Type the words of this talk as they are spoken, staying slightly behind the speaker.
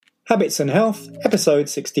Habits and Health, episode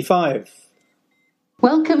 65.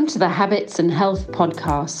 Welcome to the Habits and Health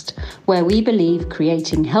podcast, where we believe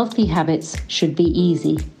creating healthy habits should be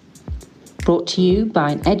easy. Brought to you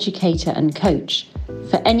by an educator and coach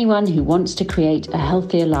for anyone who wants to create a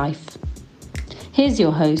healthier life. Here's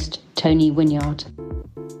your host, Tony Wynyard.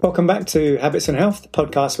 Welcome back to Habits and Health, the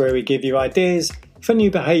podcast where we give you ideas for new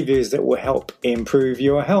behaviours that will help improve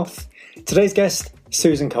your health. Today's guest,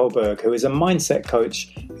 Susan Kohlberg, who is a mindset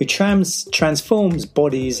coach who transforms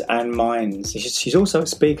bodies and minds. She's also a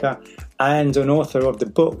speaker and an author of the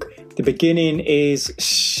book, The Beginning is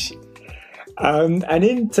Shh. And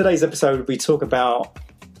in today's episode, we talk about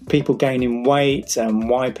people gaining weight and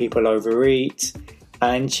why people overeat.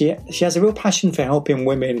 And she has a real passion for helping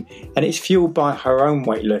women, and it's fueled by her own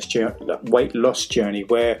weight loss journey,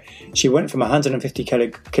 where she went from 150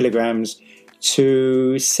 kilograms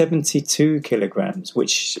to 72 kilograms,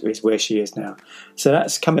 which is where she is now. So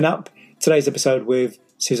that's coming up, today's episode with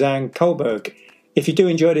Susan Kohlberg. If you do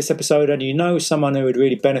enjoy this episode and you know someone who would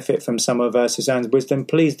really benefit from some of Suzanne's wisdom,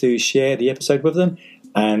 please do share the episode with them,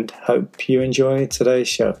 and hope you enjoy today's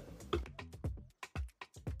show.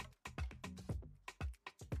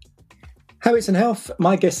 Habits and Health,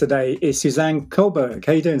 my guest today is Susan Kohlberg.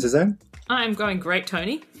 How are you doing, Suzanne? I'm going great,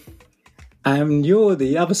 Tony. And you're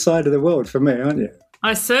the other side of the world from me, aren't you?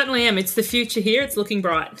 I certainly am. It's the future here. It's looking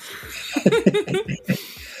bright.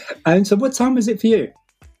 And so what time is it for you?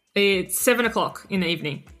 It's 7 o'clock in the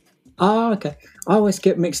evening. Oh, okay. I always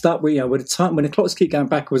get mixed up with the time when the clocks keep going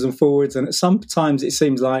backwards and forwards, and sometimes it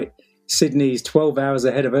seems like Sydney's 12 hours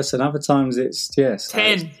ahead of us, and other times it's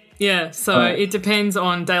 10. Yeah, so It depends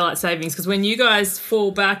on daylight savings, because when you guys fall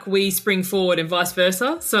back, we spring forward and vice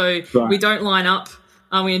versa. So we don't line up.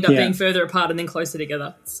 We end up being further apart and then closer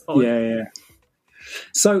together. It's odd. Yeah.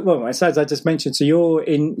 So, as I just mentioned, so you're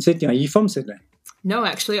in Sydney. Are you from Sydney? No,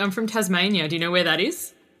 actually, I'm from Tasmania. Do you know where that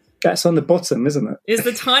is? That's on the bottom, isn't it? It's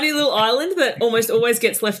the tiny little island that almost always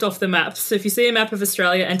gets left off the map. So if you see a map of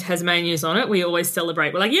Australia and Tasmania's on it, we always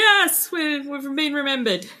celebrate. We're like, yes, we've been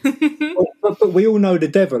remembered. but we all know the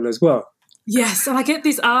devil as well. Yes, and I get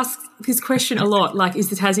this question a lot, like, is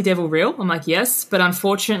the Tassie Devil real? I'm like, yes, but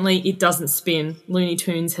unfortunately it doesn't spin. Looney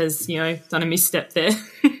Tunes has, done a misstep there.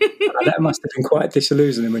 That must have been quite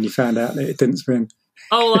disillusioning when you found out that it didn't spin.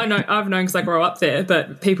 Oh, I know. I've known because I grew up there,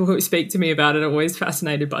 but people who speak to me about it are always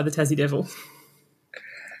fascinated by the Tassie Devil.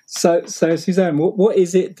 So Suzanne, what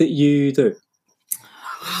is it that you do?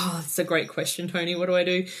 Oh, that's a great question, Tony. What do I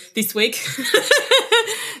do this week?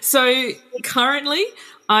 So currently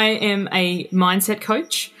I am a mindset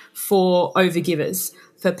coach for overgivers,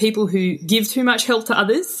 for people who give too much help to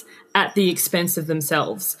others at the expense of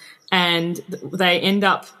themselves. And they end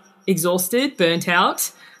up exhausted, burnt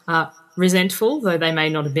out, resentful, though they may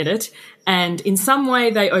not admit it, and in some way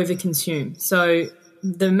they overconsume. So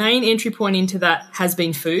the main entry point into that has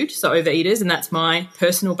been food, so overeaters, and that's my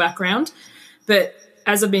personal background. But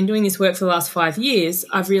as I've been doing this work for the last 5 years,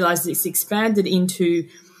 I've realised it's expanded into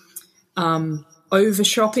over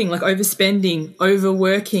shopping, like overspending,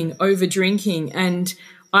 overworking, over drinking. And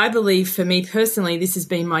I believe for me personally, this has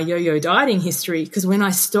been my yo-yo dieting history, because when I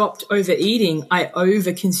stopped overeating, I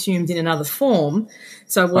overconsumed in another form.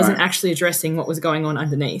 So I wasn't actually addressing what was going on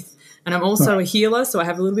underneath. And I'm also a healer, so I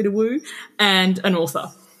have a little bit of woo, and an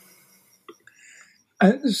author.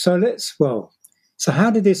 So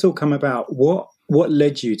how did this all come about? What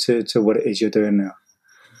led you to what it is you're doing now?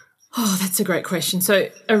 Oh, that's a great question. So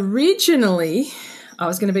originally I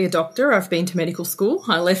was going to be a doctor. I've been to medical school.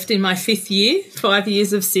 I left in my 5th year, 5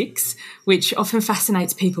 years of 6, which often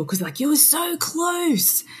fascinates people because you were so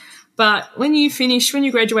close. But when you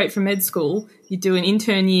graduate from med school, you do an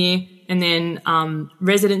intern year and then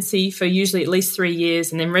residency for usually at least 3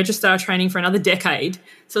 years, and then registrar training for another decade.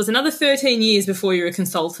 So it's another 13 years before you're a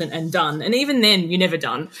consultant and done. And even then, you're never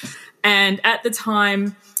done. And at the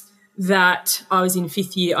time that I was in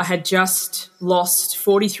 5th year, I had just lost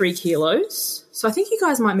 43 kilos. So I think you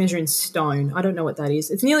guys might measure in stone. I don't know what that is.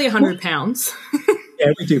 It's nearly 100 pounds.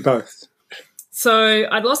 Yeah, we do both. So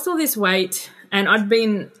I'd lost all this weight, and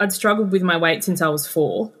I'd struggled with my weight since I was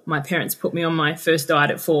 4. My parents put me on my first diet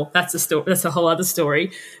at 4. That's a whole other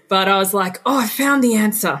story. But I was like, I found the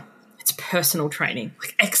answer. It's personal training,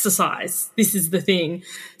 like exercise. This is the thing.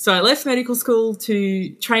 So I left medical school to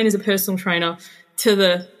train as a personal trainer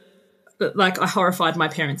I horrified my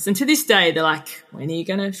parents. And to this day, they're like, when are you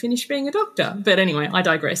going to finish being a doctor? But anyway, I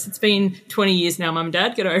digress. It's been 20 years now, Mum and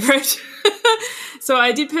Dad. Get over it. So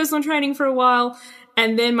I did personal training for a while.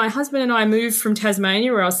 And then my husband and I moved from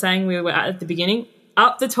Tasmania, where I was saying we were at the beginning,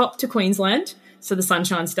 up the top to Queensland, so the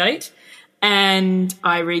Sunshine State. And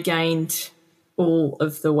I regained all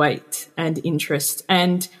of the weight and interest.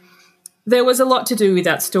 And there was a lot to do with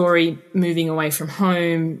that story, moving away from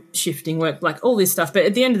home, shifting work, like all this stuff. But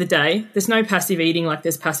at the end of the day, there's no passive eating like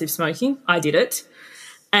there's passive smoking. I did it.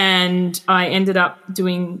 And I ended up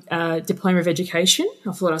doing a diploma of education.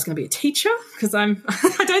 I thought I was going to be a teacher because I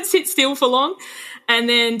don't sit still for long. And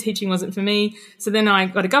then teaching wasn't for me. So then I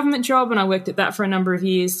got a government job and I worked at that for a number of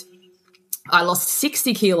years. I lost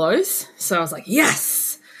 60 kilos. So I was like,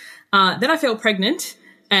 yes. Then I fell pregnant.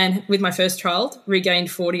 And with my first child, regained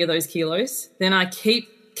 40 of those kilos. Then I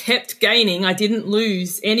kept gaining. I didn't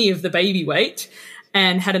lose any of the baby weight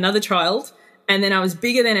and had another child. And then I was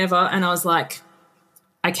bigger than ever. And I was like,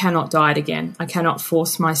 I cannot diet again. I cannot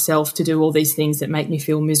force myself to do all these things that make me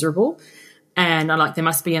feel miserable. And I'm like, there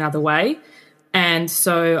must be another way. And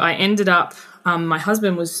so I ended up, my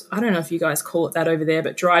husband was, I don't know if you guys call it that over there,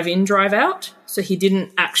 but drive in, drive out. So he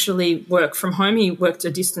didn't actually work from home. He worked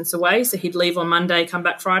a distance away. So he'd leave on Monday, come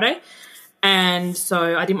back Friday. And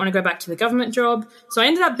so I didn't want to go back to the government job. So I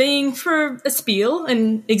ended up being, for a spiel,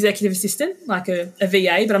 an executive assistant, like a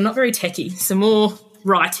VA, but I'm not very techie. So more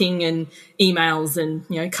writing and emails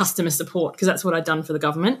and, customer support, because that's what I'd done for the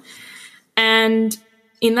government. And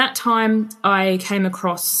in that time, I came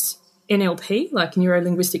across NLP, like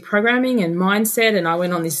neuro-linguistic programming and mindset, and I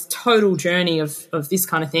went on this total journey of this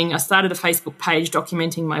kind of thing. I started a Facebook page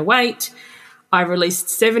documenting my weight. I released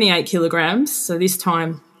 78 kilograms, so this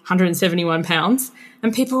time 171 pounds,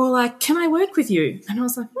 and people were like, can I work with you? And I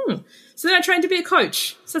was like, So then I trained to be a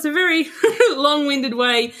coach. So it's a very long-winded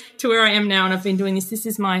way to where I am now, and I've been doing this. This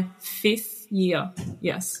is my 5th year,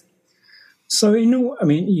 yes. So,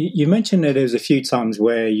 you mentioned that there was a few times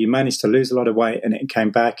where you managed to lose a lot of weight and it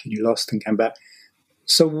came back and you lost and came back.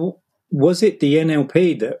 So was it the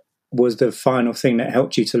NLP that was the final thing that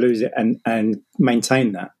helped you to lose it and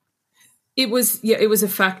maintain that? It was a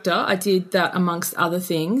factor. I did that amongst other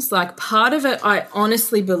things. Like, part of it, I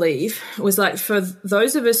honestly believe, was like, for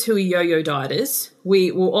those of us who are yo-yo dieters,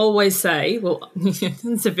 we will always say, well,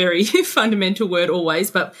 it's a very fundamental word,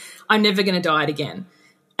 always, but I'm never going to diet again.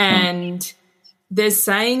 And there's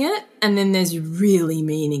saying it and then there's really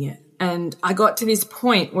meaning it. And I got to this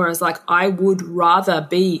point where I was like, I would rather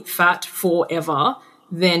be fat forever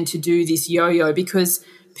than to do this yo-yo, because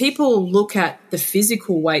people look at the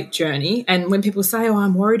physical weight journey, and when people say, oh,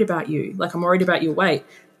 I'm worried about you, like I'm worried about your weight,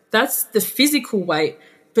 that's the physical weight.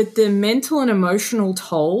 But the mental and emotional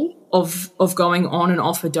toll of going on and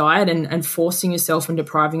off a diet and forcing yourself and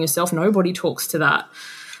depriving yourself, nobody talks to that.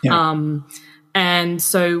 Yeah. And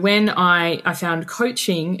so when I found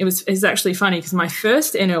coaching, it was actually funny, because my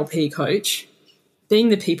first NLP coach, being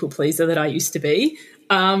the people pleaser that I used to be,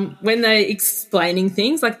 when they explaining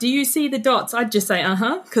things like, do you see the dots? I'd just say,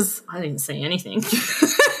 because I didn't see anything.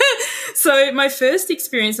 So my first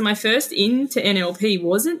experience and my first into NLP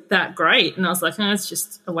wasn't that great. And I was like, no, it's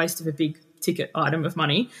just a waste of a big ticket item of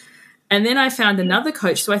money. And then I found another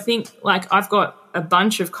coach. So I think, like, I've got a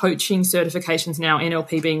bunch of coaching certifications now,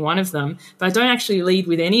 NLP being one of them, but I don't actually lead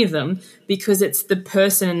with any of them, because it's the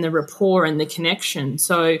person and the rapport and the connection.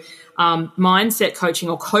 So mindset coaching,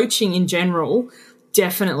 or coaching in general,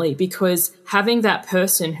 definitely, because having that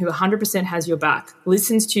person who 100% has your back,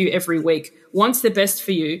 listens to you every week, wants the best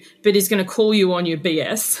for you, but is going to call you on your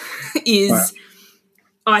BS is, right,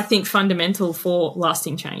 I think, fundamental for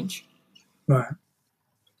lasting change. Right.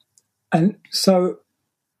 And so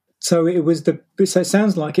it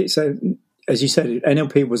sounds like it's as you said,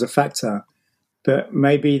 NLP was a factor, but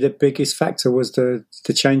maybe the biggest factor was the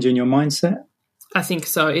change in your mindset. I think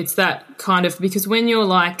so. It's that kind of, because when you're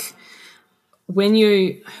like, when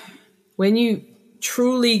you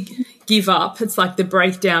truly give up, it's like the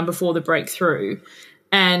breakdown before the breakthrough.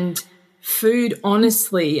 And food,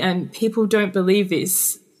 honestly, and people don't believe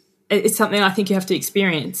this, it's something I think you have to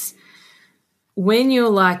experience. When you're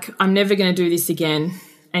like, I'm never going to do this again,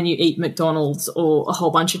 and you eat McDonald's or a whole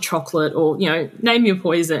bunch of chocolate, or, name your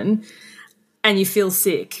poison, and you feel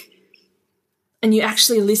sick, and you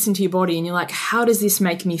actually listen to your body and you're like, how does this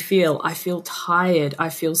make me feel? I feel tired. I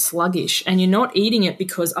feel sluggish. And you're not eating it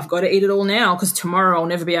because I've got to eat it all now because tomorrow I'll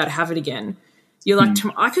never be able to have it again. You're like,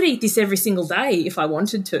 I could eat this every single day if I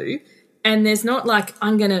wanted to. And there's not like,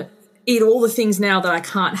 I'm going to eat all the things now that I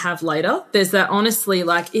can't have later. There's that, honestly,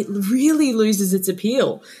 like, it really loses its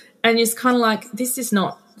appeal. And it's kind of like, this is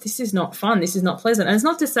not fun. This is not pleasant. And it's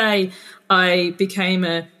not to say I became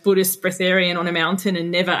a Buddhist breatharian on a mountain and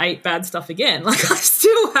never ate bad stuff again. Like, I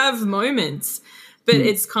still have moments, but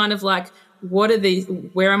it's kind of like,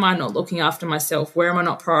 where am I not looking after myself? Where am I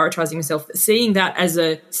not prioritizing myself? Seeing that as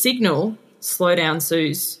a signal, slow down,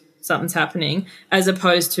 Suze, something's happening, as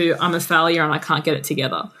opposed to I'm a failure and I can't get it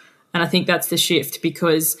together. And I think that's the shift,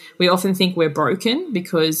 because we often think we're broken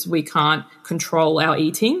because we can't control our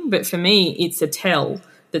eating. But for me, it's a tell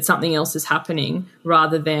that something else is happening,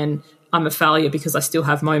 rather than I'm a failure because I still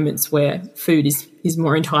have moments where food is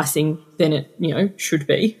more enticing than it, should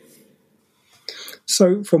be.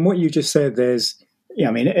 So from what you just said,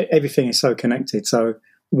 everything is so connected. So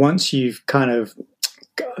once you've kind of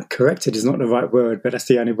corrected is not the right word, but that's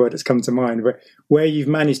the only word that's come to mind, where you've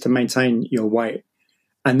managed to maintain your weight,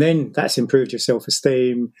 and then that's improved your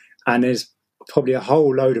self-esteem, and there's probably a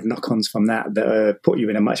whole load of knock-ons from that put you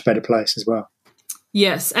in a much better place as well.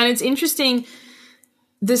 Yes, and it's interesting,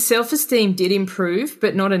 the self-esteem did improve,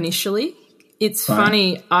 but not initially. It's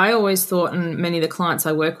funny, I always thought, and many of the clients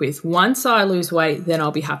I work with, once I lose weight, then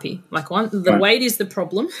I'll be happy. Like the weight is the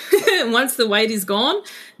problem. Once the weight is gone,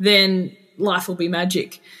 then life will be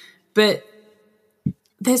magic. But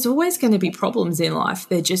there's always going to be problems in life.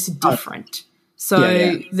 They're just different.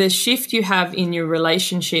 So the shift you have in your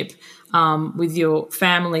relationship with your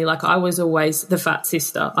family, like I was always the fat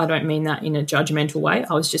sister. I don't mean that in a judgmental way.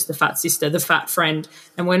 I was just the fat sister, the fat friend.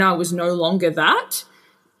 And when I was no longer that,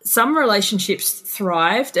 some relationships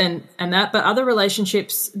thrived and that, but other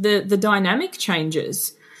relationships, the dynamic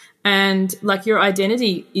changes. And like your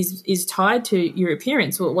identity is tied to your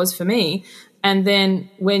appearance, or it was for me. And then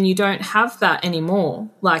when you don't have that anymore,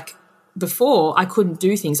 like before, I couldn't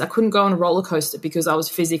do things. I couldn't go on a roller coaster because I was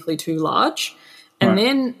physically too large. And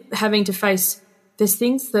then having to face, there's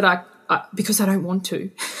things that I because I don't want to.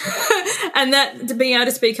 And that to being able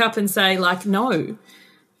to speak up and say, like, no,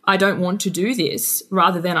 I don't want to do this,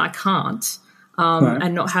 rather than I can't,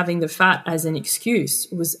 and not having the fat as an excuse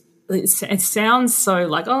it sounds so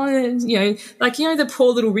like, the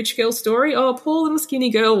poor little rich girl story, poor little skinny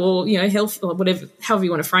girl, or, health, or whatever, however you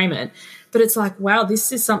want to frame it. But it's like, wow,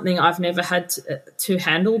 this is something I've never had to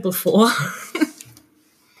handle before.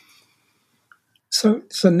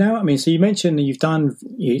 So now, so you mentioned that you've done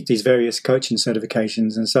these various coaching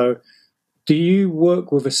certifications, and so do you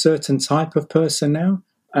work with a certain type of person now?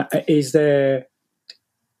 Is it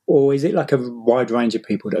like a wide range of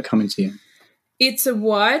people that are coming to you? It's a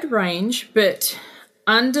wide range, but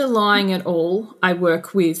underlying it all, I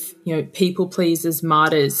work with, people pleasers,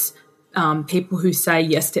 martyrs, people who say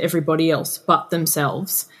yes to everybody else but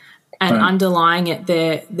themselves. And underlying it,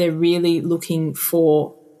 they're really looking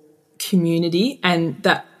for community and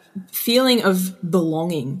that feeling of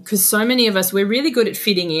belonging, because so many of us, we're really good at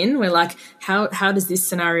fitting in. We're like, how does this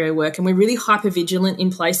scenario work? And we're really hyper vigilant in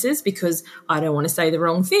places because I don't want to say the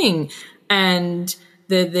wrong thing. And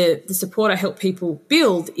the support I help people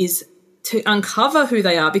build is to uncover who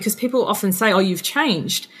they are, because people often say, you've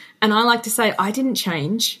changed. And I like to say, I didn't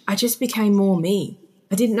change. I just became more me.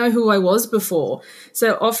 I didn't know who I was before.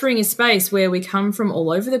 So offering a space where we come from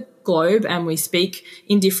all over the globe and we speak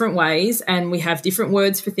in different ways and we have different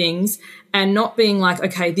words for things, and not being like,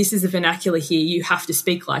 okay, this is the vernacular here, you have to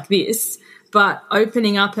speak like this, but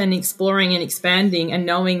opening up and exploring and expanding and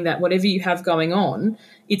knowing that whatever you have going on,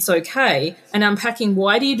 it's okay, and unpacking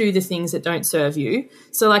why do you do the things that don't serve you.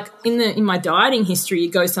 So like in my dieting history,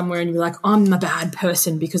 you go somewhere and you're like, I'm a bad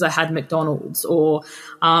person because I had McDonald's, or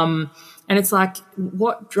and it's like,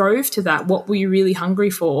 what drove to that? What were you really hungry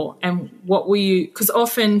for? And what were you, because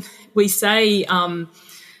often we say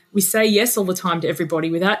yes all the time to everybody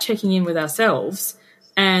without checking in with ourselves.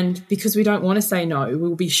 And because we don't want to say no,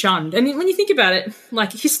 we'll be shunned. And when you think about it,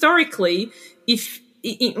 like historically,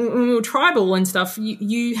 when we were tribal and stuff,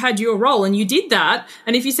 you had your role and you did that.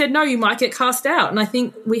 And if you said no, you might get cast out. And I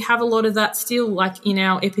think we have a lot of that still, like in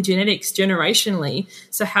our epigenetics generationally.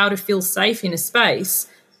 So how to feel safe in a space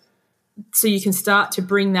so you can start to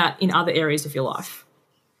bring that in other areas of your life.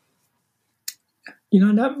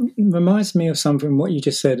 That reminds me of something, what you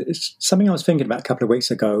just said. It's something I was thinking about a couple of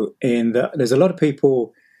weeks ago, in that there's a lot of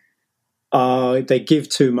people, they give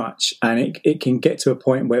too much, and it can get to a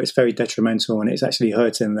point where it's very detrimental and it's actually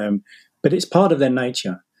hurting them, but it's part of their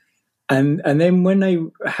nature. And then when they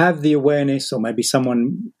have the awareness, or maybe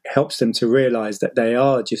someone helps them to realize that they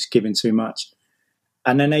are just giving too much,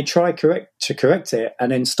 and then they try to correct it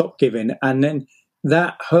and then stop giving, and then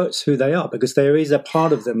that hurts who they are, because there is a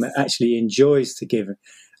part of them that actually enjoys to give.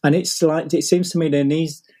 And it's like, it seems to me there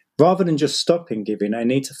needs, rather than just stopping giving, they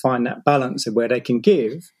need to find that balance of where they can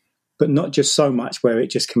give, but not just so much where it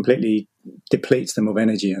just completely depletes them of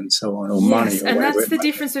energy and so on, or money. Or and that's the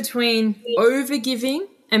difference between over-giving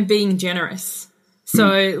and being generous.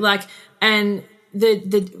 So and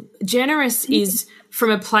the generous is from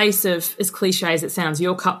a place of, as cliche as it sounds,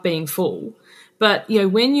 your cup being full. But,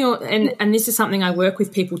 when you're, and this is something I work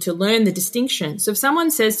with people to learn the distinction. So if someone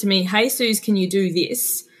says to me, hey, Suze, can you do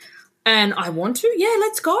this? and I want to, yeah,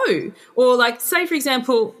 let's go. Or like, say, for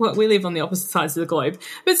example, well, we live on the opposite sides of the globe,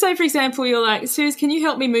 but say, for example, you're like, Suze, can you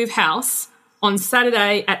help me move house on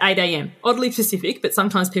Saturday at 8 a.m? Oddly specific, but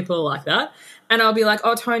sometimes people are like that. And I'll be like,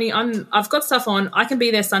 oh, Tony, I've got stuff on. I can be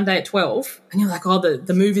there Sunday at 12. And you're like, oh,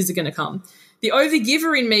 the movers are going to come. The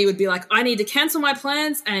overgiver in me would be like, I need to cancel my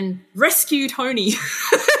plans and rescue Tony.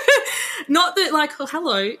 Not that like, oh,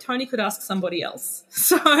 hello, Tony could ask somebody else.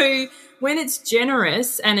 So when it's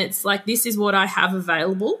generous and it's like, this is what I have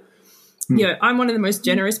available, you know, I'm one of the most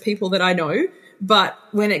generous people that I know. But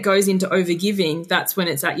when it goes into overgiving, that's when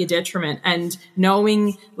it's at your detriment. And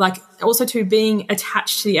knowing, like, also to being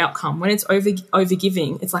attached to the outcome. When it's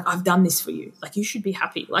overgiving, it's like, I've done this for you. Like, you should be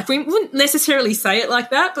happy. Like, we wouldn't necessarily say it like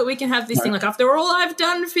that, but we can have this thing like, after all I've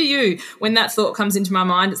done for you. When that thought comes into my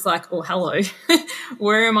mind, it's like, oh, hello,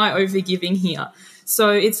 where am I overgiving here? So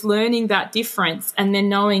it's learning that difference and then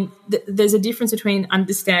knowing that there's a difference between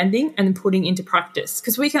understanding and then putting into practice,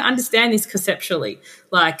 because we can understand this conceptually,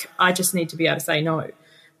 like I just need to be able to say no.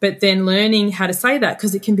 But then learning how to say that,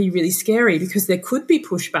 because it can be really scary, because there could be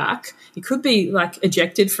pushback. You could be like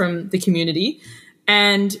ejected from the community,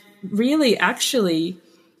 and really actually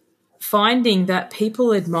finding that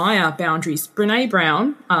people admire boundaries. Brene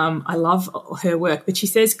Brown, I love her work, but she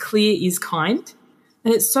says clear is kind.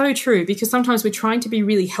 And it's so true, because sometimes we're trying to be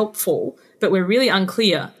really helpful, but we're really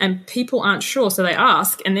unclear and people aren't sure. So they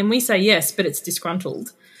ask and then we say yes, but it's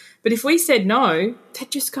disgruntled. But if we said no, they'd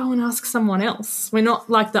just go and ask someone else. We're not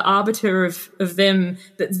like the arbiter of them,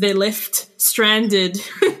 that they're left stranded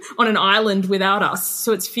on an island without us.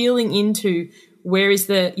 So it's feeling into, where is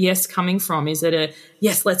the yes coming from? Is it a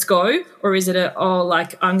yes, let's go? Or is it a, oh,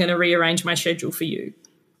 like I'm going to rearrange my schedule for you?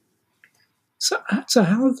 So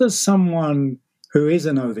how does someone who is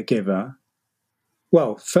an overgiver,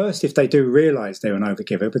 well, first, if they do realise they're an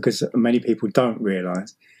overgiver, because many people don't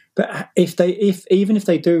realise, but even if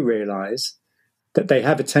they do realise that they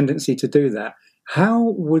have a tendency to do that, how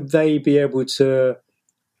would they be able to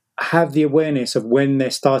have the awareness of when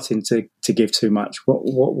they're starting to give too much?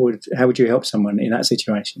 How would you help someone in that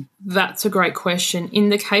situation? That's a great question. In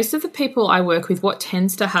the case of the people I work with, what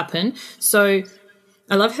tends to happen, so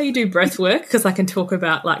I love how you do breath work, because I can talk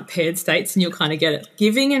about like paired states and you'll kind of get it.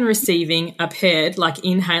 Giving and receiving are paired, like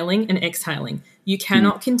inhaling and exhaling. You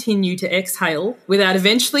cannot continue to exhale without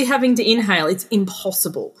eventually having to inhale. It's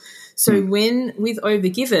impossible. So when with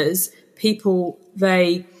overgivers, people,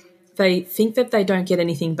 they think that they don't get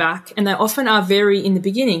anything back, and they often are very, in the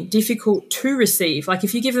beginning, difficult to receive. Like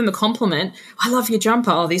if you give them a compliment, I love your jumper,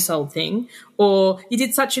 oh, this old thing, or you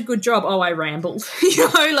did such a good job, oh, I rambled.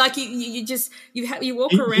 Like you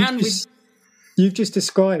walk around with... You've just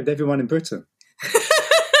described everyone in Britain.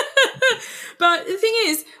 But the thing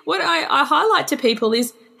is, what I highlight to people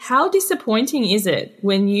is, how disappointing is it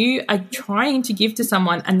when you are trying to give to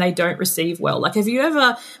someone and they don't receive well? Like, have you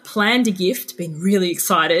ever planned a gift, been really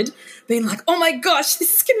excited, been like, oh my gosh,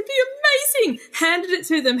 this is going to be amazing, handed it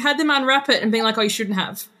to them, had them unwrap it and being like, oh, you shouldn't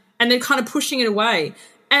have. And they're kind of pushing it away.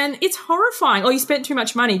 And it's horrifying. Oh, you spent too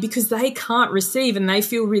much money, because they can't receive and they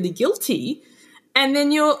feel really guilty. And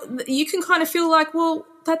then you can kind of feel like, well,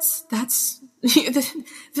 that's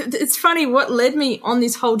it's funny. What led me on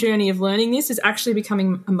this whole journey of learning this is actually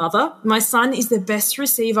becoming a mother. My son is the best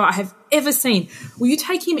receiver I have ever seen. Will you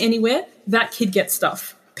take him anywhere? That kid gets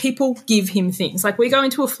stuff. People give him things. Like, we go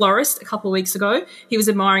into a florist a couple of weeks ago. He was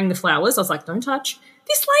admiring the flowers. I was like, don't touch.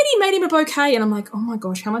 This lady made him a bouquet, and I'm like, oh my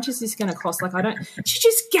gosh, how much is this going to cost? Like, she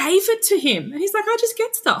just gave it to him. And he's like, I just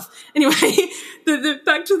get stuff. Anyway,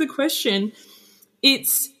 back to the question.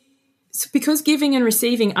 It's because giving and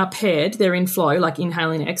receiving are paired, they're in flow, like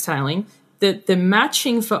inhaling and exhaling. The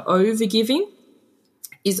matching for overgiving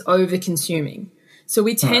is over-consuming. So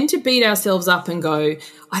we tend to beat ourselves up and go,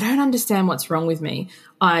 I don't understand what's wrong with me.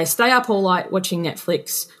 I stay up all night watching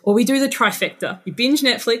Netflix, or we do the trifecta. You binge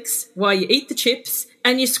Netflix while you eat the chips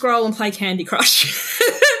and you scroll and play Candy Crush.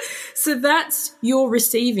 So that's your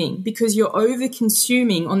receiving, because you're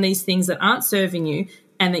over-consuming on these things that aren't serving you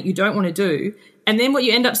and that you don't want to do. And then what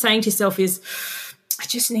you end up saying to yourself is, I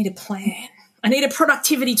just need a plan. I need a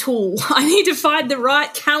productivity tool. I need to find the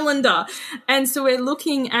right calendar. And so we're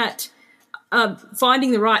looking at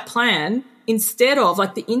finding the right plan, instead of,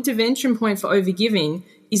 like, the intervention point for overgiving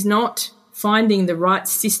is not finding the right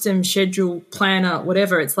system, schedule, planner,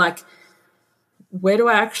 whatever. It's like, where do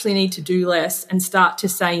I actually need to do less and start to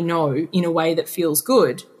say no in a way that feels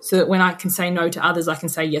good, so that when I can say no to others, I can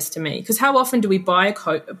say yes to me? Because how often do we buy a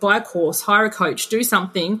course, hire a coach, do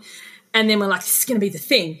something, and then we're like, this is going to be the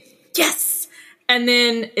thing. Yes. And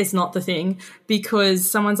then it's not the thing, because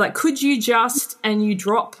someone's like, could you just, and you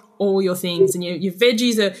drop all your things, and your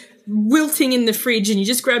veggies are wilting in the fridge and you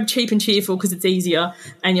just grab Cheap and Cheerful because it's easier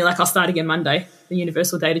and you're like, I'll start again Monday. The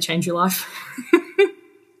universal day to change your life.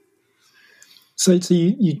 So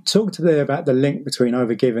you talked there about the link between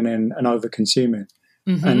overgiving and over-consuming.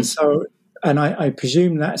 Mm-hmm. And I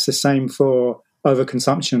presume that's the same for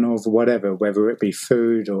overconsumption of whatever, whether it be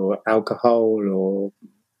food or alcohol or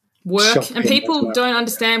work. shopping. And people don't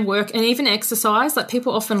understand work and even exercise. Like,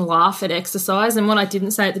 people often laugh at exercise. And what I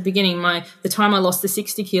didn't say at the beginning, the time I lost the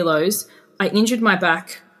 60 kilos, I injured my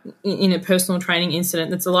back in a personal training incident.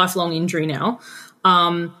 That's a lifelong injury now.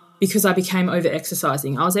 Because I became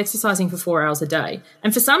over-exercising. I was exercising for 4 hours a day.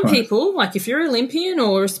 And for some people, like if you're an Olympian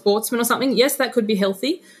or a sportsman or something, yes, that could be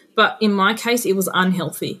healthy. But in my case, it was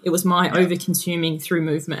unhealthy. It was my over-consuming through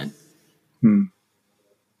movement.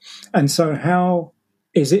 And so how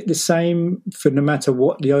is it the same for no matter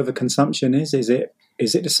what the overconsumption is? Is it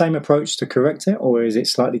the same approach to correct it, or is it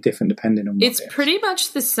slightly different depending on what it's pretty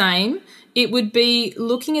much the same. It would be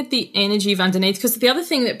looking at the energy of underneath, because the other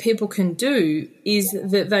thing that people can do is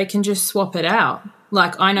that they can just swap it out.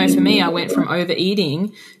 Like, I know for me, I went from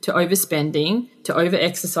overeating to overspending to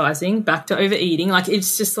over-exercising back to overeating. Like,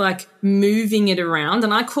 it's just like moving it around.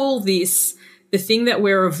 And I call this the thing that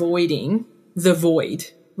we're avoiding, the void.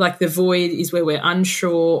 Like, the void is where we're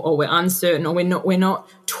unsure or we're uncertain or we're not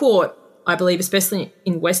taught, I believe, especially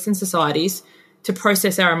in Western societies, to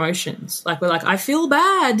process our emotions. Like, we're like, I feel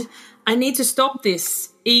bad. I need to stop this,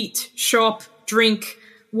 eat, shop, drink,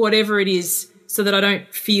 whatever it is, so that I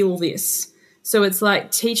don't feel this. So it's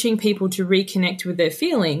like teaching people to reconnect with their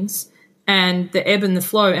feelings and the ebb and the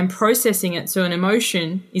flow and processing it. So an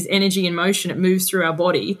emotion is energy in motion. It moves through our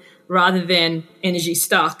body rather than energy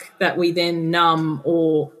stuck that we then numb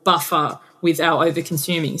or buffer with our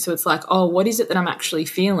over-consuming. So it's like, oh, what is it that I'm actually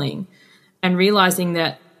feeling? And realizing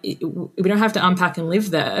that we don't have to unpack and live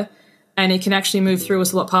there, and it can actually move through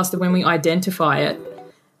us a lot faster when we identify it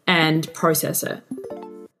and process it.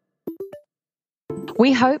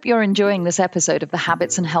 We hope you're enjoying this episode of the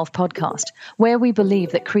Habits and Health podcast, where we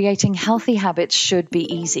believe that creating healthy habits should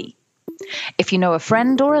be easy. If you know a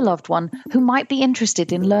friend or a loved one who might be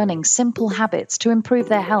interested in learning simple habits to improve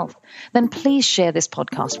their health, then please share this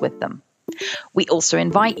podcast with them. We also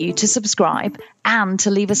invite you to subscribe and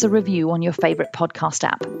to leave us a review on your favorite podcast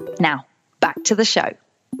app. Now, back to the show.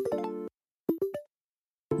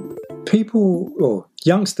 People or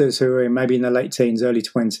youngsters who are maybe in their late teens, early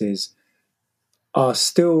 20s are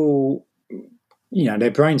still,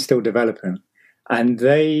 their brain's still developing, and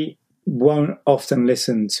they won't often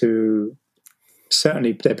listen to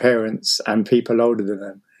certainly their parents and people older than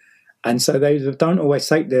them. And so they don't always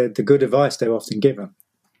take the good advice they're often given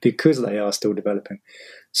because they are still developing.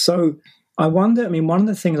 So I wonder, one of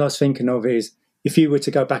the things I was thinking of is if you were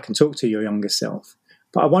to go back and talk to your younger self,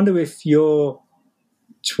 but I wonder if your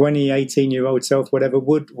 20, 18-year-old self, whatever,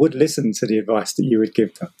 would listen to the advice that you would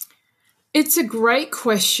give them. It's a great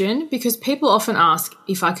question, because people often ask,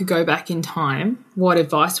 if I could go back in time, what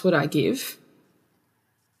advice would I give?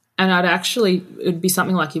 And it'd be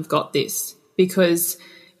something like, you've got this, because,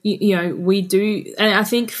 we do, and I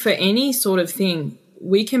think for any sort of thing,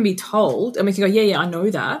 we can be told and we can go, yeah, I know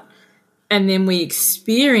that. And then we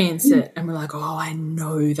experience it and we're like, oh, I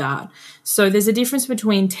know that. So there's a difference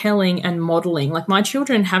between telling and modeling. Like, my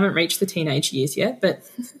children haven't reached the teenage years yet, but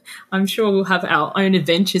I'm sure we'll have our own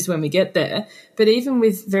adventures when we get there. But even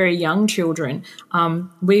with very young children,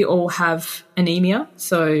 we all have anemia,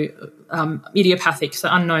 so idiopathic, so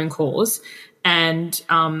unknown cause, and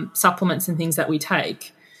supplements and things that we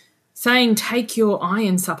take. Saying take your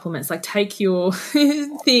iron supplements, like take your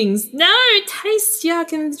things. No, it tastes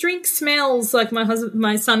yuck and drink smells. Like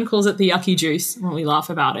my son calls it the yucky juice when we laugh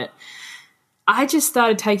about it. I just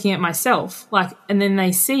started taking it myself, and then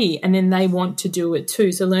they see and then they want to do it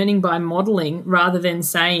too. So learning by modeling rather than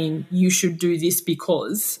saying you should do this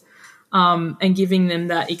because, and giving them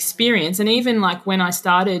that experience. And even like when I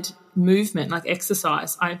started movement, like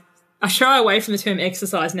exercise, I shy away from the term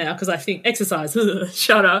exercise now because I think exercise,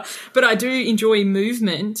 shut up. But I do enjoy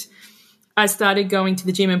movement. I started going to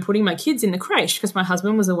the gym and putting my kids in the creche because my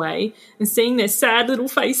husband was away, and seeing their sad little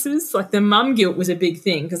faces. Like, the mum guilt was a big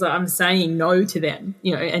thing because I'm saying no to them,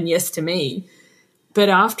 and yes to me. But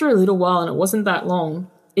after a little while, and it wasn't that long,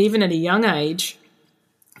 even at a young age,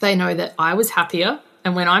 they know that I was happier.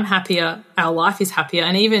 And when I'm happier, our life is happier.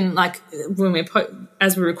 And even like when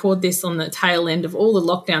as we record this on the tail end of all the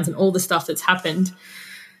lockdowns and all the stuff that's happened,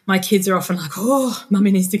 my kids are often like, oh, mummy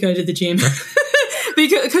needs to go to the gym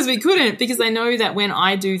because we couldn't, because they know that when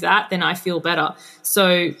I do that, then I feel better. So,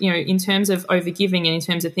 in terms of overgiving and in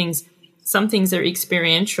terms of things, some things are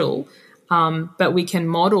experiential, but we can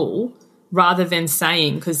model rather than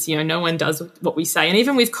saying, because, you know, no one does what we say. And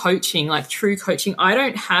even with coaching, like true coaching, I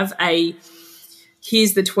don't have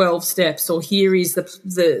here's the 12 steps, or here is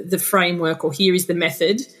the framework, or here is the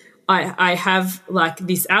method. I have like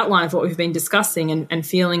this outline of what we've been discussing and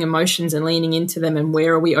feeling emotions and leaning into them and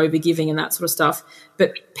where are we overgiving and that sort of stuff.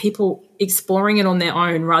 But people exploring it on their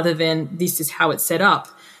own rather than this is how it's set up,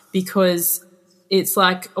 because it's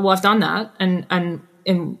like, well, I've done that and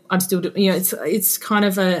I'm still doing, you know, it's kind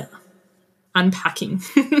of a unpacking.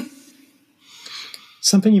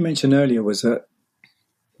 Something you mentioned earlier was that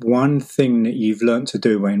one thing that you've learned to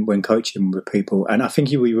do when coaching with people, and I think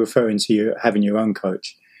you were referring to you having your own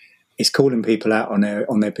coach, is calling people out on their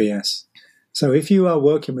BS. So if you are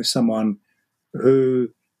working with someone who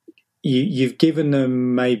you've given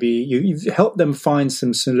them, maybe you've helped them find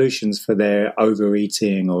some solutions for their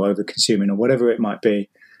overeating or over-consuming or whatever it might be,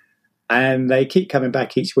 and they keep coming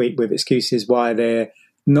back each week with excuses why they're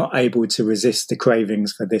not able to resist the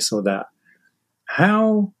cravings for this or that.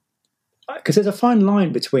 How? Because there's a fine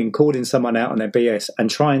line between calling someone out on their BS and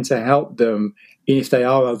trying to help them if they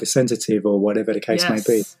are oversensitive or whatever the case may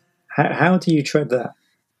be. How do you tread that?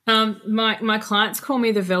 My clients call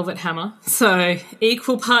me the velvet hammer. So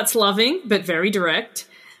equal parts loving, but very direct.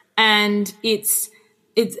 And it's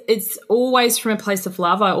always from a place of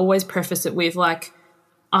love. I always preface it with like,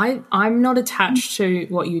 I'm not attached to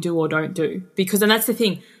what you do or don't do, because, and that's the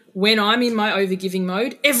thing, when I'm in my overgiving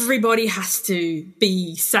mode, everybody has to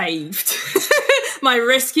be saved. My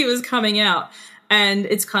rescue is coming out, and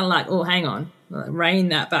it's kind of like, oh, hang on, rein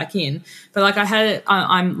that back in. But like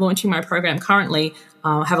I'm launching my program currently.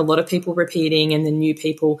 I have a lot of people repeating and then new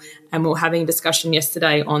people, and we were having a discussion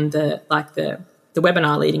yesterday on the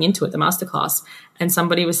webinar leading into it, the masterclass, and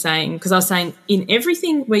somebody was saying, because I was saying in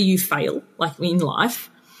everything where you fail, like in life,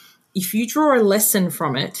 if you draw a lesson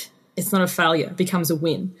from it, it's not a failure, it becomes a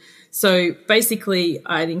win. So basically,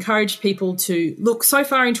 I'd encourage people to look so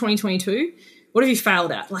far in 2022, what have you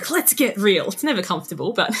failed at? Like, let's get real. It's never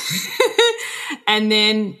comfortable, but and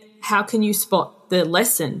then how can you spot the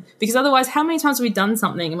lesson? Because otherwise, how many times have we done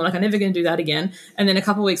something and we're like, I'm never going to do that again. And then a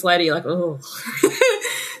couple of weeks later, you're like, oh.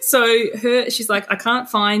 So she's like, I can't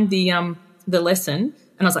find the lesson.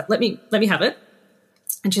 And I was like, let me have it.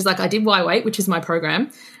 And she's like, I did Why Wait, which is my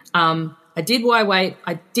program. I did Why Wait.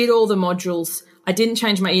 I did all the modules. I didn't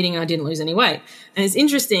change my eating and I didn't lose any weight. And it's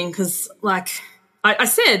interesting because, like, I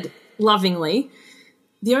said lovingly,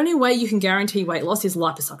 the only way you can guarantee weight loss is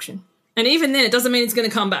liposuction. And even then, it doesn't mean it's going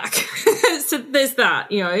to come back. So there's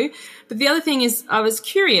that, you know. But the other thing is, I was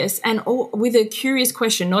curious, and with a curious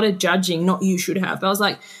question, not a judging, not you should have. But I was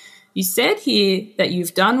like, you said here that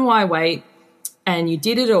you've done Why Wait and you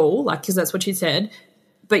did it all, like, because that's what you said,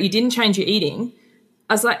 but you didn't change your eating.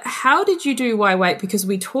 I was like, how did you do Why Wait? Because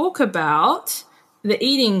we talk about the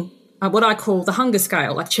eating, what I call the hunger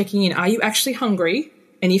scale, like checking in. Are you actually hungry?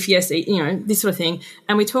 And if yes, eat, you know, this sort of thing.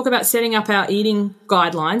 And we talk about setting up our eating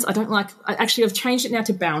guidelines. I've changed it now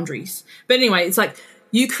to boundaries. But anyway, it's like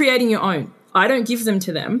you creating your own. I don't give them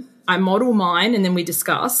to them. I model mine and then we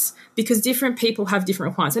discuss, because different people have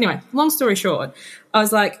different requirements. Anyway, long story short, I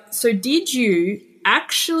was like, so did you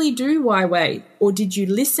actually do Why Wait, or did you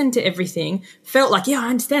listen to everything, felt like, yeah, I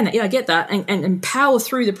understand that, yeah, I get that, and power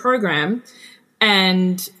through the program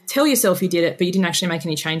and tell yourself you did it, but you didn't actually make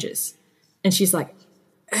any changes? And she's like,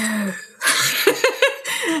 oh.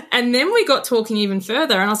 And then we got talking even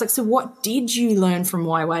further, and I was like, so what did you learn from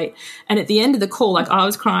Why Wait? And at the end of the call, like, I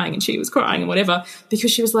was crying and she was crying and whatever,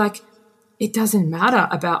 because she was like, it doesn't matter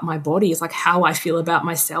about my body. It's like how I feel about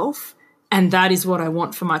myself. And that is what I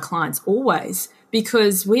want for my clients always,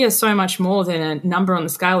 because we are so much more than a number on the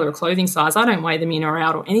scale or a clothing size. I don't weigh them in or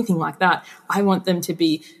out or anything like that. I want them to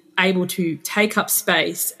be able to take up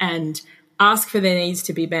space and ask for their needs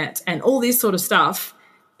to be met and all this sort of stuff.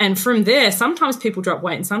 And from there, sometimes people drop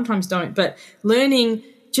weight and sometimes don't. But learning,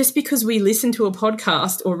 just because we listen to a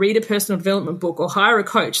podcast or read a personal development book or hire a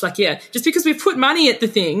coach, like, yeah, just because we put money at the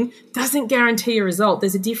thing doesn't guarantee a result.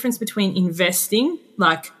 There's a difference between investing,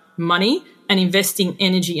 like money, and investing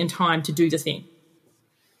energy and time to do the thing.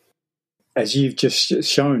 As you've just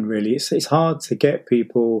shown, really, it's hard to get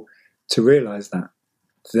people to realise that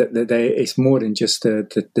it's more than just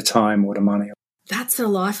the time or the money. That's a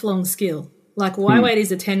lifelong skill. Like Why Wait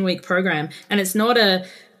is a 10-week program, and it's not a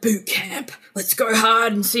boot camp, let's go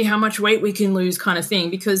hard and see how much weight we can lose kind of thing,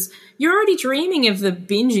 because you're already dreaming of the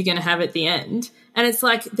binge you're going to have at the end. And it's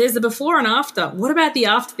like there's the before and after. What about the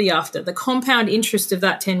after, the compound interest of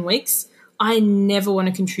that 10 weeks? I never want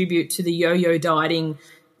to contribute to the yo-yo dieting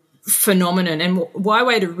phenomenon. And Why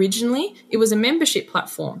Wait originally, it was a membership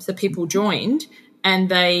platform. So people joined and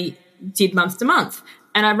they did month to month.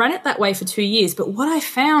 And I ran it that way for 2 years. But what I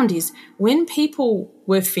found is when people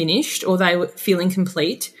were finished or they were feeling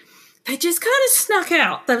complete, they just kind of snuck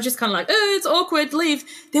out. They were just kind of like, oh, it's awkward, leave.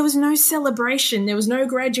 There was no celebration. There was no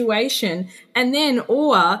graduation. And then,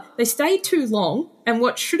 or they stayed too long, and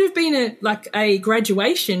what should have been a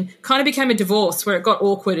graduation kind of became a divorce where it got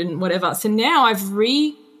awkward and whatever. So now I've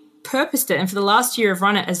repurposed it, and for the last year I've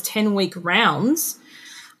run it as 10-week rounds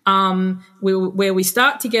where we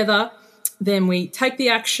start together, then we take the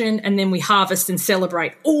action, and then we harvest and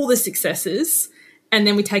celebrate all the successes. And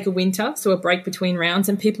then we take a winter, so a break between rounds,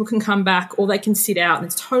 and people can come back or they can sit out, and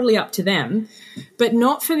it's totally up to them, but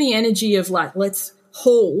not for the energy of like, let's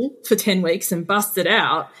haul for 10 weeks and bust it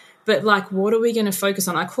out, but like, what are we going to focus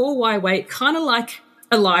on? I call Why Wait kind of like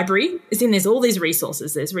a library, as in there's all these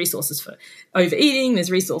resources. There's resources for overeating,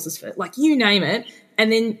 there's resources for like, you name it. And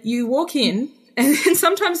then you walk in, and then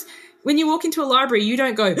sometimes when you walk into a library, you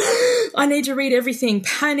don't go, I need to read everything,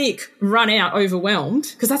 panic, run out, overwhelmed.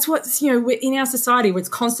 Because that's what's, we're in our society where it's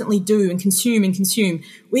constantly do and consume and consume.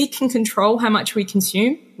 We can control how much we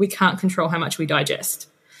consume. We can't control how much we digest.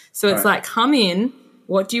 So it's like, come in,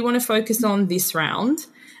 what do you want to focus on this round?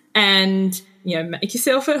 And, make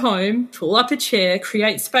yourself at home, pull up a chair,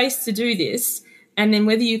 create space to do this. And then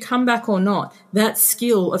whether you come back or not, that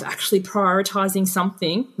skill of actually prioritizing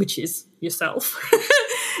something, which is yourself,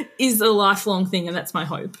 is a lifelong thing, and that's my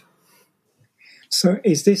hope. So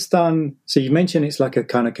is this done, so you mentioned it's like a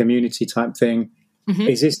kind of community type thing. Mm-hmm.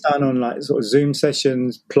 Is this done on like sort of Zoom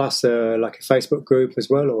sessions plus like a Facebook group as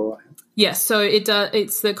well, or? Yes, so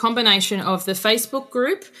it's the combination of the Facebook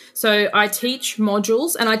group. So I teach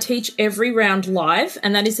modules, and I teach every round live,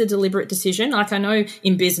 and that is a deliberate decision. Like I know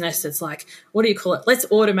in business it's like, what do you call it? Let's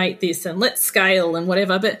automate this and let's scale and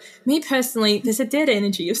whatever. But me personally, there's a dead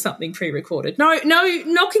energy of something pre-recorded. No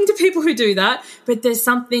knocking to people who do that, but there's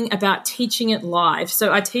something about teaching it live.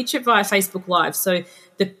 So I teach it via Facebook Live. So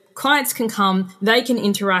the clients can come, they can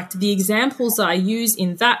interact. The examples I use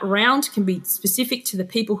in that round can be specific to the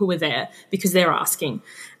people who are there because they're asking.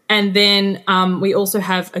 And then we also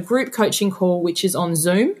have a group coaching call, which is on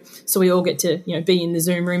Zoom. So we all get to, be in the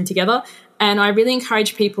Zoom room together. And I really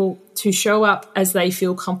encourage people to show up as they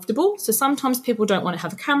feel comfortable. So sometimes people don't want to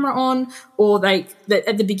have a camera on, or they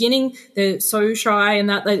at the beginning, they're so shy and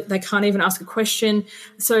that they can't even ask a question.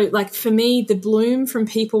 So like for me, the bloom from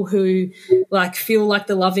people who like feel like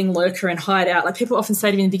the loving lurker and hide out, like people often say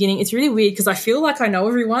to me in the beginning, it's really weird because I feel like I know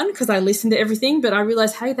everyone because I listen to everything, but I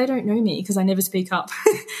realize, hey, they don't know me because I never speak up.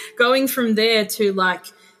 Going from there to like,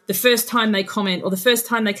 the first time they comment or the first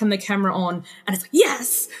time they come the camera on, and it's like,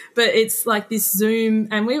 yes, but it's like this Zoom,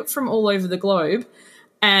 and we're from all over the globe.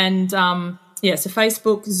 And so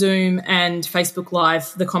Facebook, Zoom, and Facebook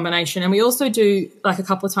Live, the combination. And we also do like a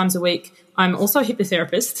couple of times a week. I'm also a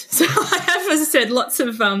hypnotherapist. So I have, as I said, lots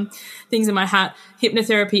of things in my hat,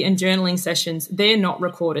 hypnotherapy and journaling sessions. They're not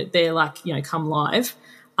recorded. They're like, come live.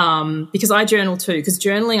 Because I journal too, because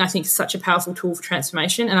journaling I think is such a powerful tool for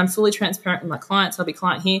transformation, and I'm fully transparent with my clients. I'll be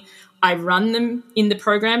client here. I run them in the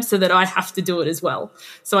program so that I have to do it as well.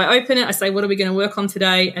 So I open it, I say, what are we going to work on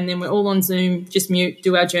today? And then we're all on Zoom, just mute,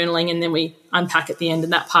 do our journaling, and then we unpack at the end,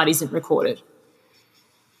 and that part isn't recorded.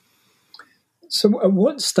 So at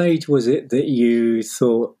what stage was it that you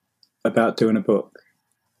thought about doing a book?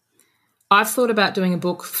 I've thought about doing a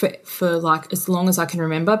book for like as long as I can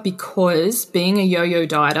remember, because being a yo-yo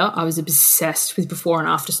dieter, I was obsessed with before and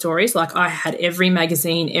after stories. Like I had every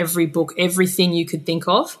magazine, every book, everything you could think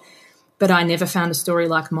of, but I never found a story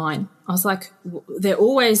like mine. I was like, they're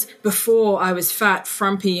always before I was fat,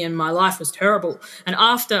 frumpy, and my life was terrible. And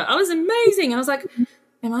after I was amazing. And I was like,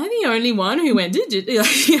 am I the only one who went,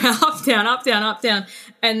 up, down, up, down, up, down?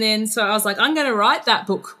 And then so I was like, I'm going to write that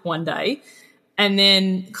book one day. And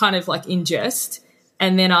then kind of like ingest.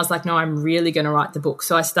 And then I was like, no, I'm really going to write the book.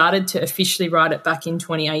 So I started to officially write it back in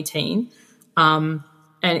 2018. And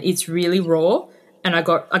it's really raw. And I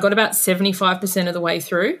got about 75% of the way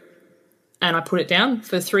through, and I put it down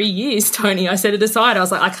for 3 years, Tony. I set it aside. I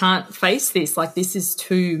was like, I can't face this. Like, this is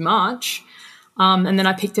too much. And then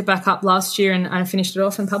I picked it back up last year, and I finished it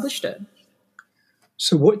off and published it.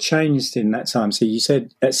 So what changed in that time? So you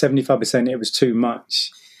said at 75% it was too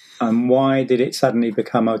much. Why did it suddenly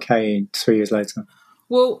become okay 3 years later?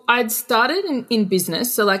 Well, I'd started in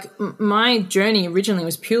business. So like my journey originally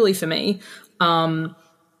was purely for me. And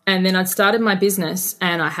then I'd started my business,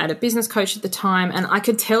 and I had a business coach at the time, and I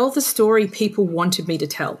could tell the story people wanted me to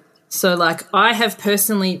tell. So like I have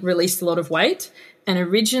personally released a lot of weight, and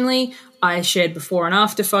originally I shared before and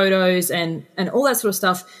after photos and all that sort of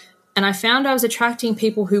stuff. And I found I was attracting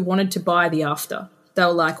people who wanted to buy the after. They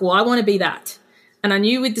were like, well, I want to be that. And I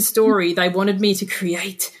knew with the story they wanted me to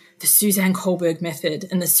create the Suzanne Kohlberg method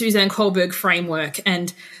and the Suzanne Kohlberg framework.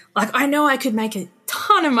 And like, I know I could make a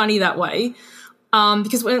ton of money that way.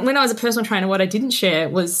 Because when I was a personal trainer, what I didn't share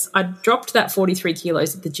was I dropped that 43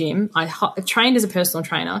 kilos at the gym. I trained as a personal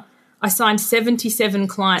trainer. I signed 77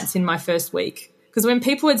 clients in my first week. Because when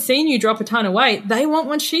people had seen you drop a ton of weight, they want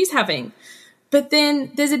what she's having. But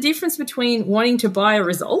then there's a difference between wanting to buy a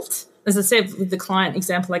result, as I said with the client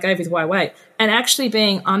example I gave with Why Wait, and actually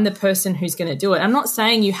being, I'm the person who's going to do it. I'm not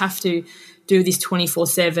saying you have to do this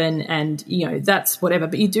 24/7 and, you know, that's whatever,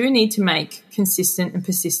 but you do need to make consistent and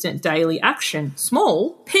persistent daily action,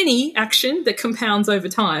 small, penny action that compounds over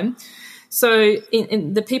time. So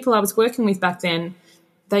in the people I was working with back then,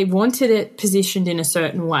 they wanted it positioned in a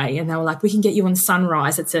certain way, and they were like, we can get you on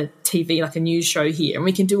Sunrise. It's a TV, like a news show here, and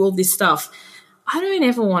we can do all this stuff. I don't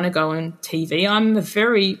ever want to go on TV. I'm a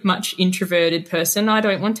very much introverted person. I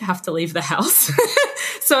don't want to have to leave the house.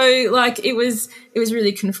 So like it was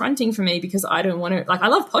really confronting for me because I don't want to, like, I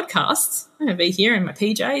love podcasts. I'm going to be here in my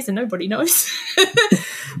PJs and nobody knows.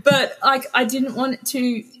 But like I didn't want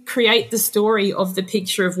to create the story of the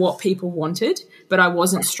picture of what people wanted, but I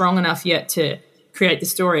wasn't strong enough yet to create the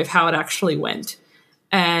story of how it actually went.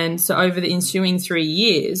 And so over the ensuing 3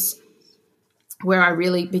 years, where I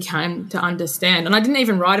really became to understand. And I didn't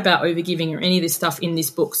even write about overgiving or any of this stuff in this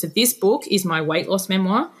book. So this book is my weight loss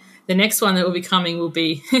memoir. The next one that will be coming will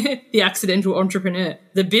be The Accidental Entrepreneur,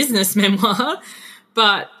 the business memoir.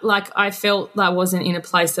 But like I felt that I wasn't in a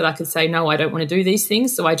place that I could say, no, I don't want to do these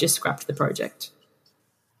things. So I just scrapped the project.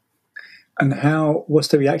 And what's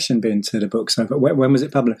the reaction been to the book? So when was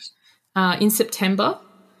it published? In September.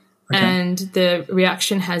 Okay. And the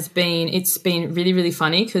reaction has been, it's been really, really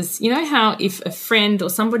funny because you know how if a friend or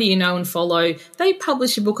somebody you know and follow, they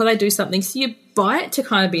publish a book or they do something, so you buy it to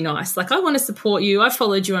kind of be nice. Like, I want to support you. I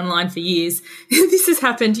followed you online for years. This has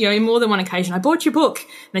happened, you know, in more than one occasion. I bought your book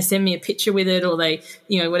and they send me a picture with it or they,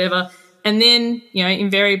 you know, whatever. And then, you know,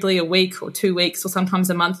 invariably a week or 2 weeks or sometimes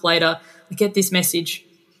a month later, I get this message.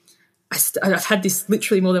 I've had this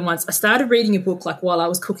literally more than once. I started reading a book like while I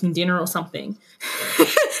was cooking dinner or something.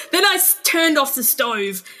 Then I turned off the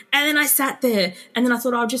stove and then I sat there and then I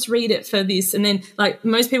thought I'll just read it for this. And then like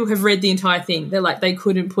most people have read the entire thing. They're like, they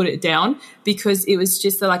couldn't put it down because it was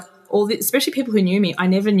just like all this, especially people who knew me. I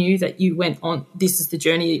never knew that you went on, this is the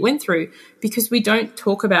journey that you went through because we don't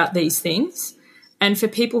talk about these things. And for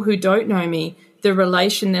people who don't know me, the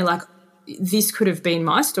relation, they're like, this could have been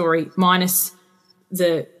my story minus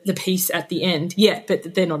the piece at the end. Yeah,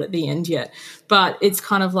 but they're not at the end yet. But it's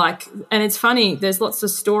kind of like, and it's funny, there's lots of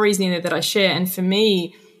stories in there that I share. And for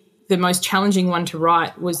me, the most challenging one to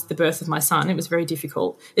write was the birth of my son. It was very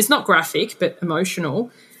difficult. It's not graphic, but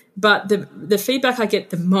emotional. But the feedback I get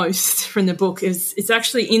the most from the book is it's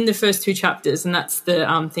actually in the first 2 chapters, and that's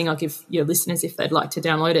the thing I'll give your listeners if they'd like to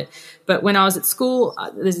download it. But when I was at school,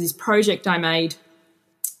 there's this project I made.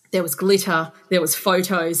 There was glitter, there was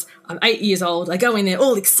photos. I'm 8 years old. I go in there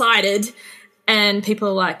all excited and people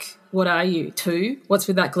are like, what are you, 2? What's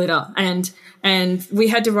with that glitter? And we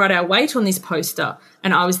had to write our weight on this poster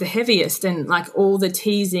and I was the heaviest and like all the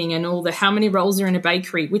teasing and all the how many rolls are in a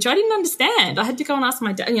bakery, which I didn't understand. I had to go and ask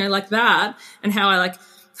my dad, you know, like that, and how I like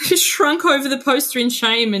shrunk over the poster in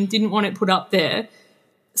shame and didn't want it put up there.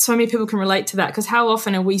 So many people can relate to that because how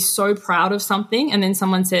often are we so proud of something and then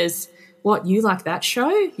someone says, what, you like that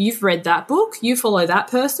show? You've read that book? You follow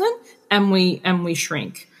that person? And we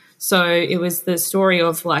shrink. So it was the story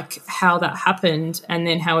of like how that happened and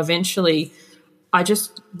then how eventually I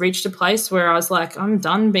just reached a place where I was like, I'm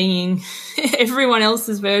done being everyone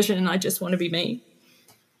else's version and I just want to be me.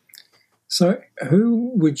 So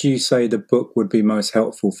who would you say the book would be most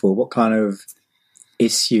helpful for? What kind of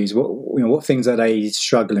issues, what things are they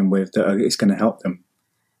struggling with that it's going to help them?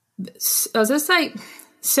 I was going to say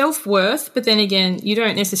self-worth, but then again, you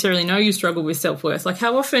don't necessarily know you struggle with self-worth. Like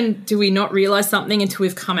how often do we not realize something until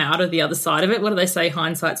we've come out of the other side of it? What do they say?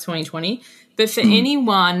 Hindsight's 20/20. But for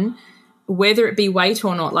anyone, whether it be weight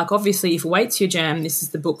or not, like obviously if weight's your jam, this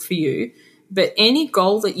is the book for you. But any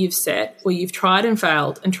goal that you've set where you've tried and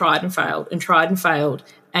failed and tried and failed and tried and failed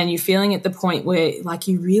and you're feeling at the point where like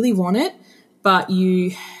you really want it, but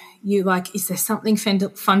you like, is there something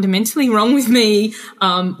fundamentally wrong with me?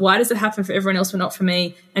 Why does it happen for everyone else but not for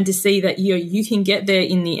me? And to see that you can get there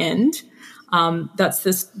in the end, that's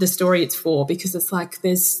the story it's for, because it's like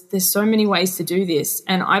there's so many ways to do this.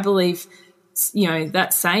 And I believe, you know,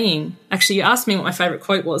 that saying, actually you asked me what my favourite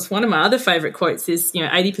quote was. One of my other favourite quotes is,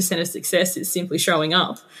 80% of success is simply showing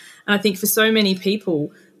up. And I think for so many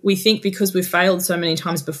people, we think because we've failed so many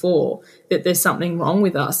times before that there's something wrong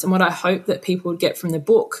with us. And what I hope that people would get from the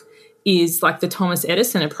book is like the Thomas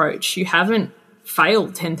Edison approach. You haven't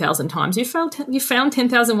failed 10,000 times. You found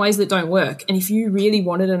 10,000 ways that don't work. And if you really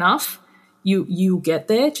want it enough, you'll get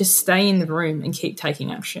there. Just stay in the room and keep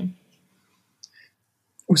taking action.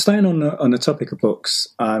 Well, staying on the topic of books,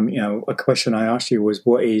 a question I asked you was,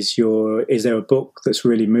 is there a book that's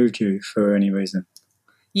really moved you for any reason?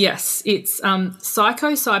 Yes, it's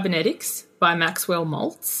Psycho-Cybernetics by Maxwell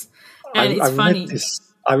Maltz. And it's funny.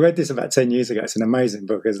 I read this about 10 years ago. It's an amazing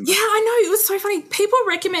book, isn't it? Yeah, I know. It was so funny. People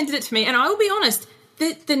recommended it to me, and I will be honest,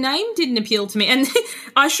 the name didn't appeal to me. And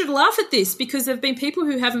I should laugh at this because there have been people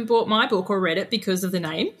who haven't bought my book or read it because of the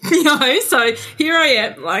name, So here I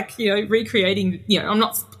am, recreating, I'm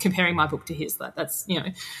not comparing my book to his, that's,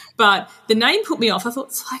 but the name put me off. I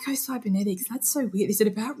thought, Psycho-Cybernetics, that's so weird. Is it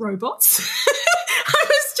about robots?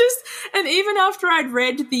 And even after I'd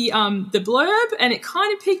read the blurb, and it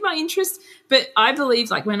kind of piqued my interest, but I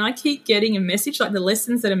believe when I keep getting a message, the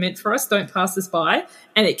lessons that are meant for us don't pass us by,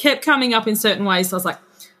 and it kept coming up in certain ways. So I was like,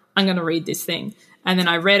 I'm going to read this thing. And then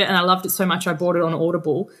I read it and I loved it so much I bought it on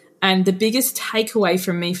Audible. And the biggest takeaway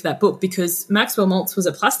from me for that book, because Maxwell Maltz was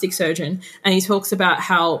a plastic surgeon, and he talks about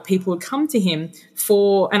how people would come to him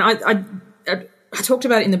and I talked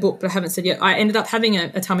about it in the book, but I haven't said yet. I ended up having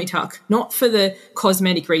a tummy tuck, not for the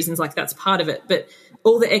cosmetic reasons, that's part of it, but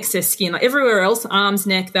all the excess skin, everywhere else, arms,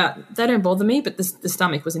 neck, that don't bother me, but the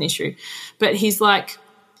stomach was an issue. But he's like,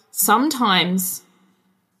 sometimes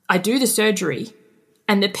I do the surgery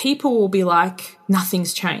and the people will be like,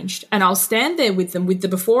 nothing's changed. And I'll stand there with them with the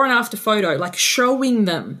before and after photo, showing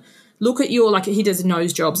them, look at your, he does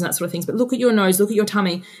nose jobs and that sort of things, but look at your nose, look at your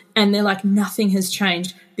tummy. And they're like, nothing has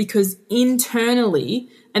changed, because internally,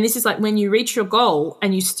 and this is when you reach your goal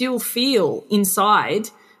and you still feel inside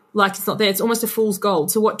like it's not there, it's almost a fool's gold.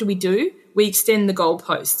 So what do? We extend the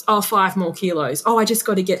goalposts. 5 more kilos. I just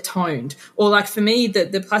got to get toned. Or for me,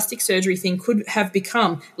 the plastic surgery thing could have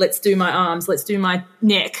become, let's do my arms, let's do my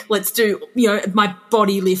neck, let's do, my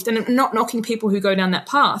body lift. And I'm not knocking people who go down that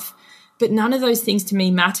path. But none of those things to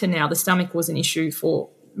me matter now. The stomach was an issue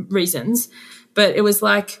for reasons, but it was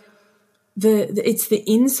it's the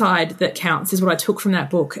inside that counts is what I took from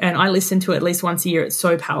that book. And I listen to it at least once a year. It's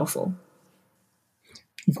so powerful.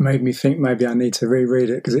 You've made me think maybe I need to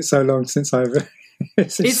reread it because it's so long since I've read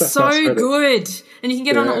it. It's so good. And you can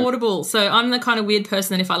get it on Audible. So I'm the kind of weird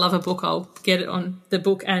person that if I love a book, I'll get it on the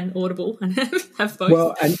book and Audible and have both.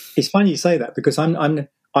 Well, and it's funny you say that because I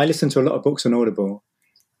listen to a lot of books on Audible.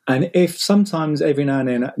 And if sometimes every now and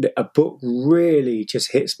then a book really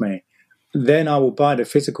just hits me, then I will buy the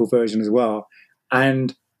physical version as well.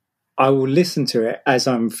 And I will listen to it as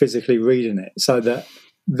I'm physically reading it. So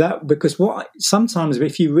because sometimes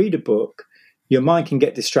if you read a book, your mind can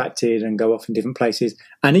get distracted and go off in different places.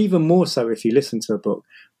 And even more so if you listen to a book.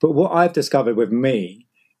 But what I've discovered with me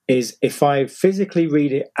is if I physically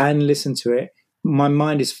read it and listen to it, my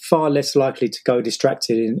mind is far less likely to go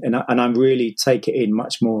distracted and I really take it in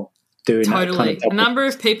much more doing totally. That kind of a number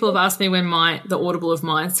of people have asked me when the Audible of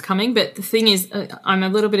mine's coming, but the thing is I'm a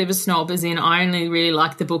little bit of a snob, as in I only really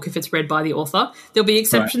like the book if it's read by the author. There'll be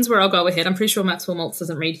exceptions where I'll go ahead. I'm pretty sure Maxwell Maltz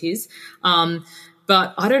doesn't read his.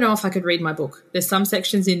 But I don't know if I could read my book. There's some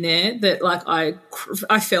sections in there that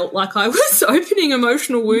I felt like I was opening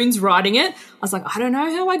emotional wounds writing it. I was like, I don't know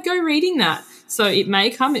how I'd go reading that. So it may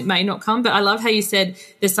come, it may not come. But I love how you said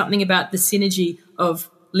there's something about the synergy of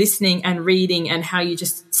listening and reading and how you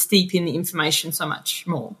just steep in the information so much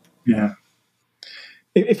more. Yeah.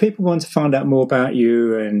 If people want to find out more about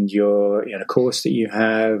you and your course that you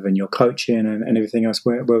have and your coaching and everything else,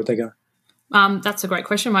 where would they go? That's a great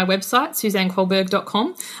question. My website,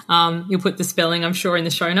 SuzanneKohlberg.com. You'll put the spelling, I'm sure, in the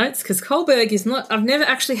show notes because Kohlberg is not – I've never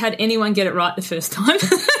actually had anyone get it right the first time.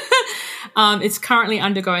 It's currently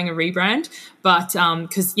undergoing a rebrand, but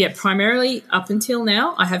because, primarily up until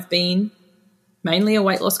now I have been mainly a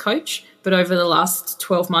weight loss coach, but over the last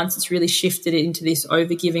 12 months it's really shifted into this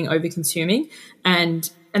over-giving, over-consuming. And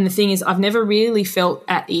the thing is I've never really felt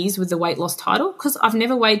at ease with the weight loss title because I've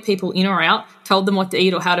never weighed people in or out, told them what to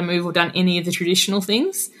eat or how to move or done any of the traditional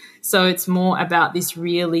things. So it's more about this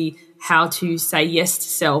really how to say yes to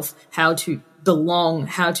self, how to belong,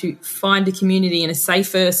 how to find a community in a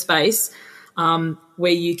safer space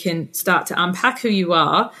where you can start to unpack who you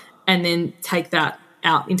are and then take that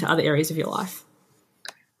out into other areas of your life.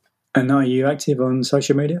 And are you active on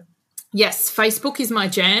social media? Yes, Facebook is my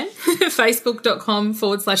jam,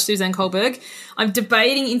 facebook.com/Suzanne Kohlberg. I'm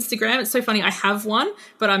debating Instagram. It's so funny. I have one,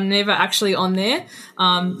 but I'm never actually on there.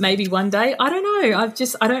 Maybe one day. I don't know.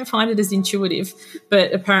 I don't find it as intuitive,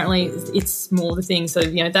 but apparently it's more the thing. So,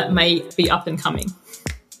 that may be up and coming.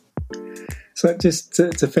 So just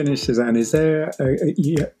to finish, Suzanne, is there,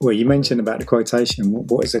 you mentioned about the quotation.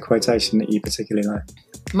 What is the quotation that you particularly like?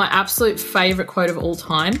 My absolute favourite quote of all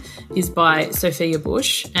time is by Sophia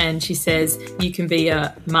Bush, and she says, "You can be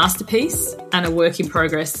a masterpiece and a work in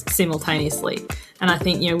progress simultaneously." And I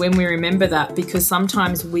think, when we remember that, because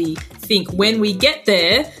sometimes we think when we get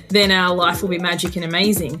there, then our life will be magic and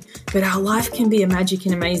amazing. But our life can be a magic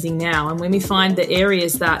and amazing now. And when we find the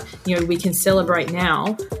areas that, we can celebrate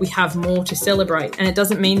now, we have more to celebrate. And it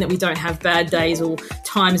doesn't mean that we don't have bad days or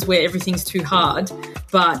times where everything's too hard,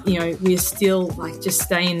 but, we're still just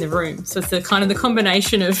stay in the room. So it's the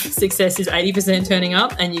combination of success is 80% turning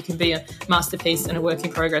up, and you can be a masterpiece and a work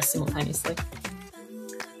in progress simultaneously.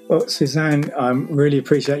 Well, Suzanne, I really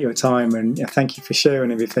appreciate your time, and thank you for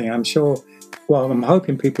sharing everything. I'm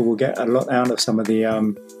hoping people will get a lot out of some of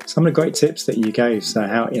the great tips that you gave. So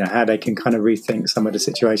how they can kind of rethink some of the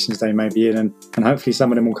situations they may be in, and hopefully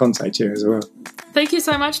some of them will contact you as well. Thank you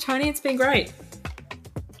so much, Tony. It's been great.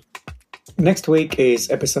 Next week is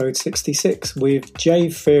episode 66 with Jay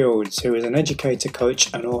Fields, who is an educator,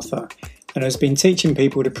 coach and author, and has been teaching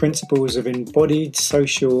people the principles of embodied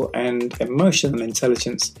social and emotional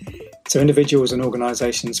intelligence to individuals and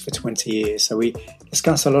organisations for 20 years. So we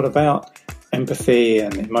discuss a lot about empathy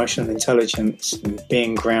and emotional intelligence and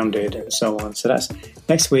being grounded and so on. So that's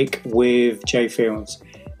next week with Jay Fields.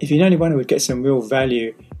 If you know anyone who would get some real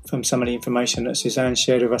value from some of the information that Suzanne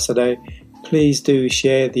shared with us today, please do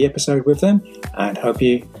share the episode with them, and hope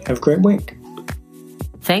you have a great week.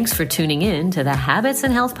 Thanks for tuning in to the Habits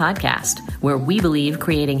and Health Podcast, where we believe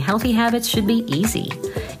creating healthy habits should be easy.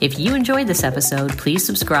 If you enjoyed this episode, please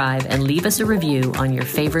subscribe and leave us a review on your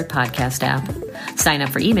favorite podcast app. Sign up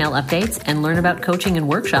for email updates and learn about coaching and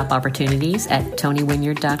workshop opportunities at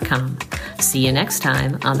tonywinyard.com. See you next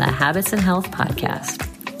time on the Habits and Health Podcast.